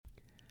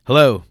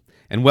Hello,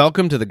 and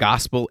welcome to the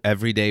Gospel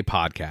Everyday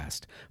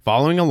Podcast,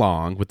 following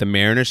along with the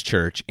Mariners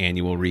Church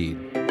annual read.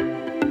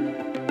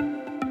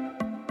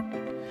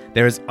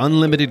 There is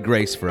unlimited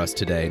grace for us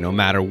today, no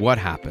matter what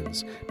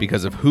happens,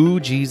 because of who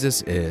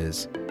Jesus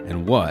is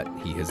and what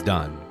he has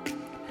done.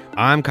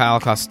 I'm Kyle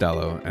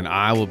Costello, and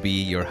I will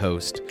be your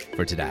host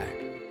for today.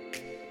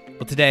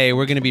 Well, today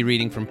we're going to be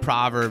reading from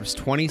Proverbs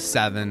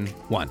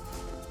 27:1.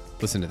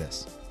 Listen to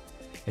this.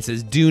 It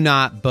says, "Do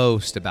not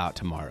boast about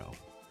tomorrow,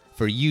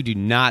 for you do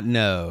not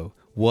know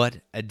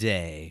what a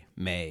day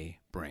may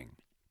bring."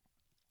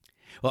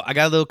 Well, I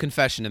got a little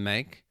confession to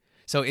make.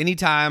 So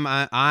anytime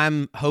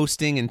I'm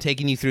hosting and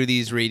taking you through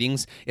these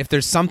readings, if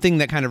there's something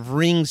that kind of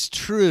rings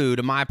true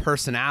to my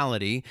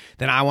personality,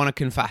 then I want to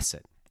confess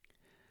it.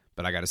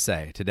 But I got to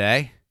say,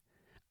 today,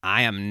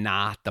 I am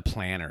not the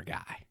planner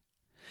guy.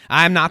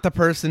 I'm not the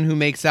person who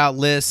makes out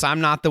lists. I'm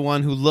not the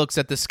one who looks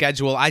at the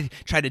schedule. I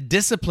try to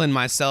discipline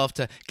myself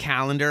to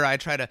calendar. I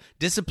try to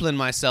discipline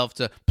myself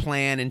to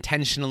plan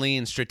intentionally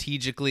and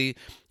strategically.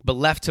 But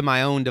left to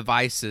my own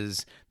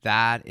devices,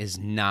 that is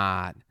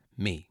not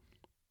me.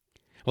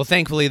 Well,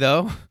 thankfully,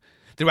 though,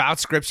 throughout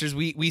scriptures,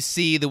 we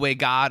see the way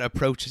God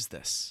approaches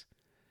this.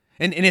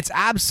 And it's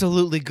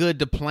absolutely good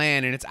to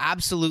plan, and it's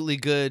absolutely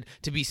good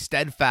to be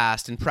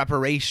steadfast in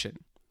preparation.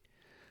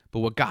 But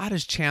what God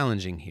is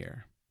challenging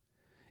here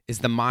is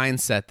the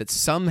mindset that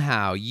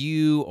somehow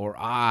you or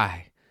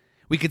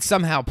we could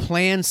somehow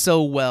plan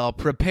so well,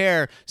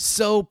 prepare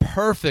so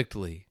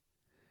perfectly,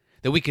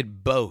 that we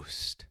could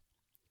boast,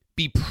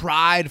 be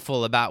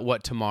prideful about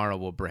what tomorrow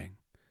will bring.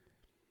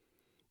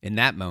 In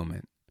that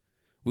moment,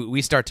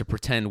 we start to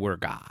pretend we're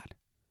God.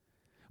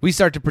 We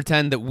start to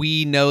pretend that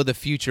we know the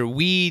future.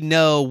 We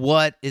know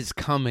what is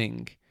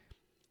coming.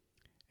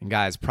 And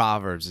guys,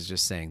 Proverbs is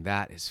just saying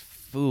that is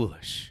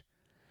foolish.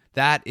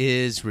 That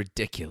is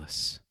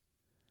ridiculous.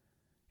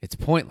 It's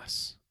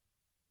pointless.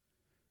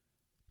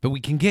 But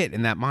we can get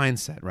in that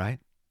mindset, right?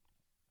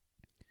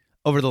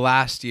 Over the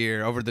last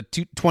year, over the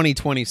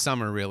 2020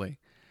 summer, really,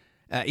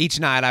 each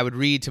night I would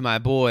read to my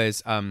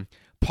boys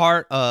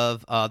part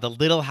of the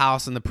Little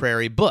House on the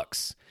Prairie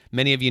books.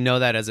 Many of you know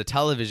that as a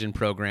television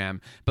program,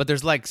 but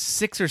there's like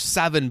 6 or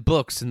 7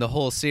 books in the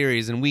whole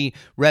series, and we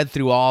read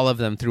through all of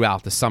them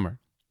throughout the summer.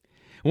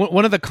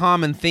 One of the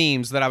common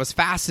themes that I was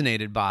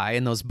fascinated by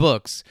in those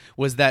books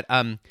was that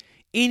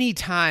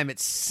anytime it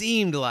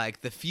seemed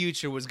like the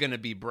future was going to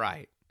be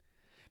bright,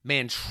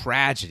 man,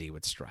 tragedy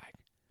would strike.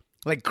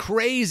 Like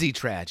crazy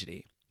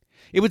tragedy.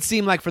 It would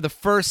seem like for the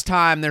first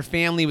time their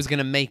family was going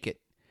to make it.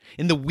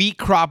 And the wheat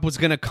crop was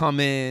going to come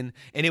in,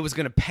 and it was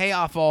going to pay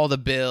off all the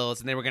bills,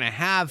 and they were going to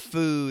have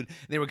food,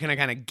 and they were going to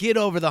kind of get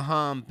over the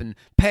hump and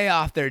pay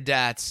off their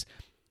debts.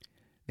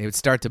 They would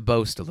start to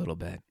boast a little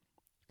bit.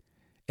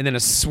 And then a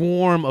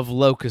swarm of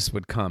locusts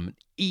would come and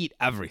eat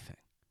everything.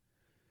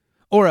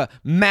 Or a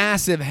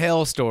massive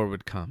hailstorm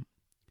would come.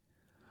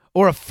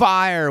 Or a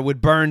fire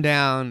would burn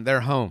down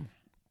their home.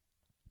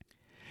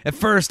 At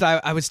first,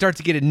 I would start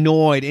to get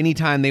annoyed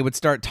anytime they would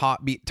start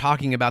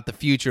talking about the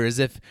future as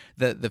if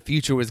the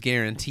future was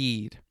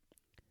guaranteed.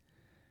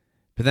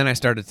 But then I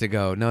started to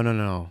go,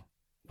 no.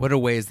 What are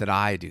ways that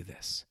I do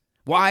this?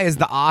 Why is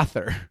the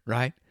author,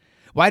 right?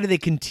 Why do they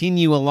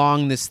continue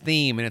along this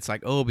theme? And it's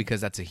like,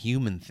 because that's a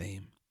human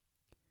theme.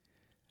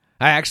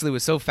 I actually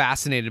was so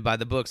fascinated by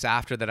the books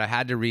after that I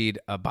had to read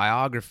a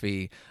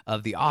biography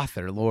of the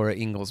author, Laura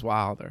Ingalls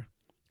Wilder.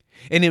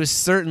 And it was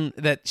certain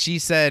that she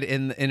said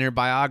in her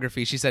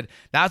biography, she said,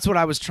 that's what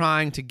I was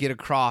trying to get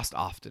across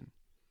often,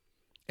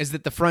 is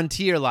that the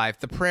frontier life,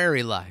 the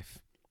prairie life,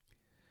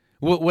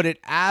 what it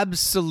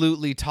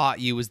absolutely taught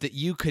you was that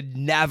you could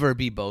never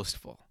be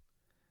boastful.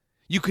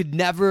 You could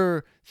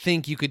never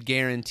think you could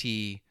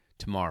guarantee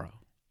tomorrow.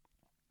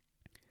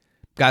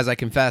 Guys, I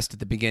confessed at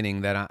the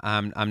beginning that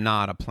I'm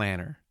not a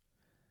planner.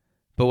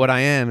 But what I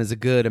am is a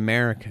good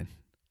American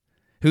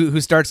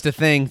who starts to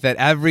think that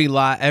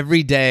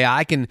every day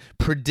I can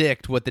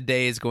predict what the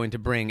day is going to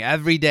bring.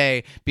 Every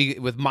day,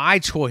 with my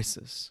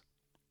choices,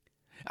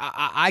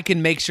 I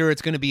can make sure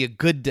it's going to be a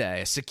good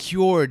day, a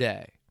secure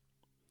day.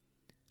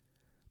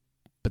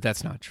 But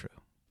that's not true.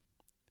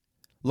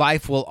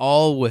 Life will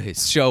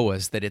always show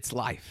us that it's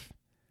life,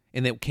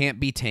 and it can't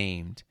be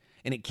tamed,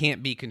 and it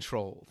can't be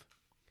controlled.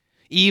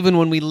 Even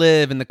when we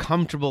live in the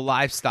comfortable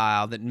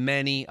lifestyle that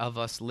many of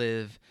us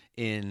live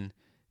in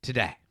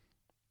today.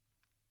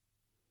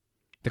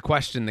 The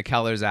question that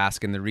Keller's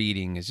ask in the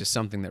reading is just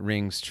something that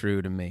rings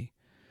true to me.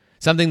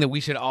 Something that we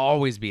should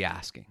always be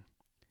asking.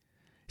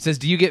 It says,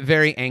 do you get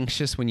very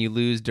anxious when you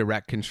lose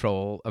direct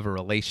control of a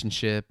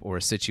relationship or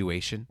a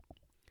situation?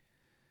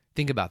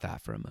 Think about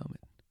that for a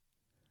moment.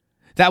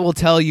 That will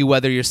tell you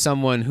whether you're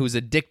someone who's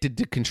addicted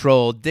to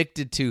control,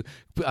 addicted to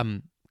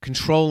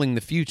controlling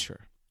the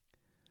future,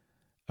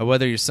 or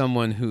whether you're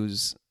someone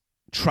who's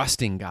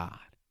trusting God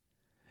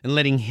and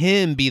letting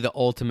Him be the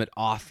ultimate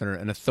author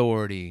and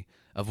authority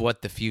of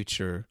what the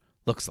future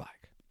looks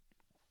like.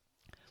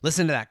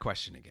 Listen to that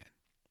question again.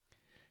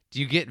 Do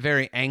you get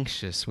very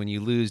anxious when you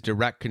lose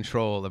direct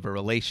control of a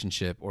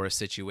relationship or a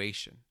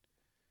situation?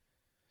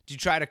 Do you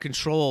try to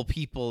control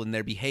people and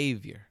their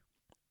behavior?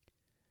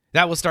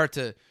 That will start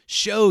to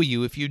show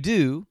you, if you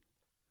do,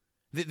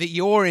 that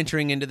you're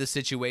entering into the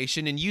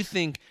situation and you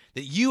think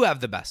that you have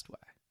the best way.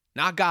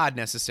 Not God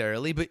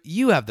necessarily, but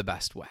you have the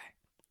best way.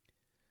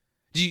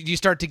 Do you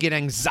start to get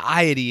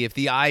anxiety if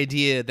the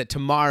idea that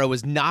tomorrow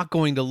is not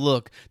going to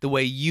look the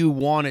way you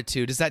want it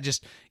to? Does that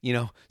just,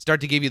 start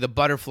to give you the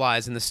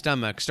butterflies in the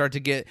stomach, start to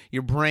get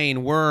your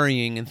brain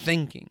worrying and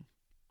thinking?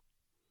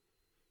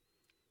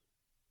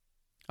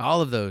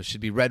 All of those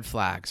should be red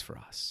flags for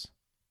us.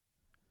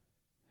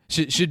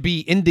 Should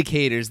be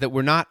indicators that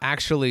we're not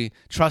actually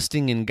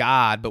trusting in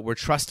God, but we're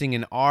trusting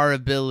in our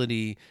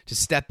ability to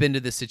step into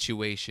the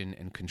situation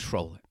and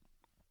control it.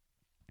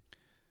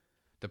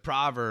 The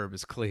proverb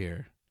is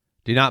clear.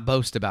 Do not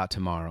boast about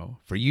tomorrow,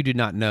 for you do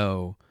not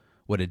know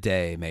what a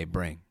day may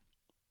bring.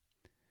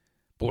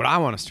 But what I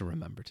want us to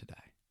remember today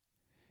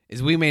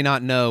is we may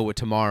not know what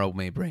tomorrow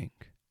may bring,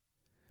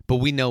 but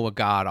we know what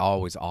God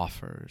always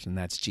offers, and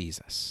that's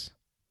Jesus.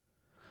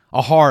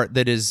 A heart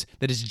that is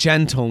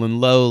gentle and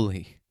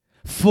lowly,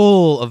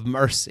 full of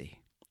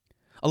mercy.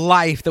 A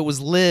life that was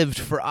lived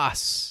for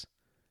us.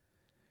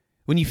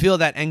 When you feel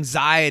that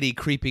anxiety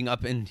creeping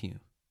up into you,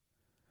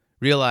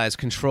 realize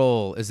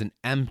control is an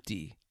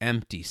empty,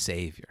 empty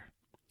Savior.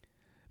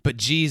 But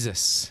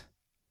Jesus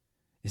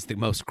is the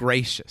most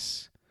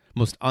gracious,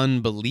 most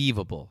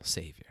unbelievable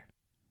Savior.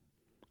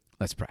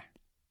 Let's pray.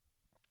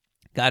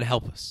 God,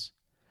 help us.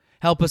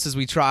 Help us as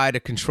we try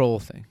to control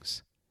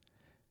things.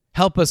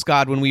 Help us,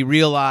 God, when we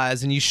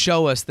realize and you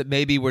show us that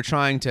maybe we're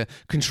trying to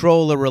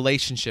control a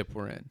relationship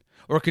we're in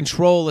or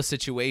control a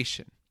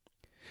situation.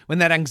 When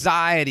that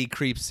anxiety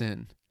creeps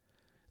in,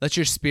 let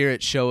your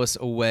Spirit show us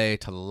a way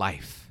to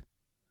life.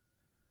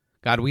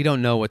 God, we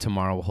don't know what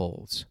tomorrow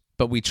holds,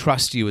 but we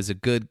trust you as a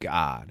good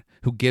God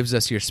who gives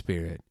us your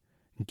Spirit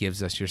and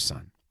gives us your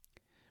Son.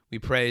 We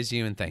praise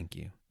you and thank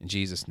you. In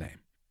Jesus' name,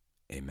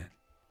 amen.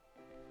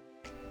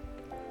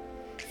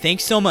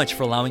 Thanks so much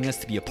for allowing us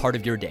to be a part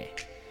of your day.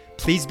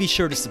 Please be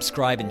sure to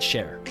subscribe and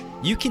share.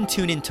 You can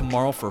tune in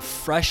tomorrow for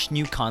fresh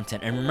new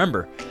content. And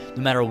remember,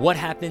 no matter what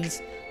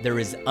happens, there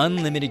is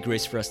unlimited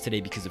grace for us today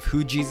because of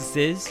who Jesus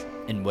is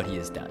and what he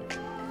has done.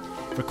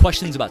 For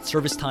questions about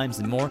service times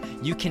and more,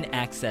 you can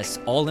access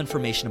all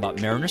information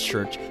about Mariners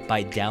Church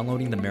by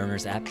downloading the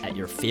Mariners app at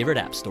your favorite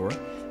app store,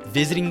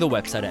 visiting the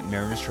website at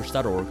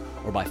marinerschurch.org,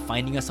 or by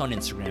finding us on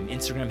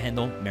Instagram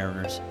handle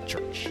Mariners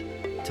Church.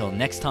 Till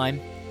next time,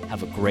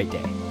 have a great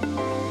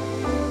day.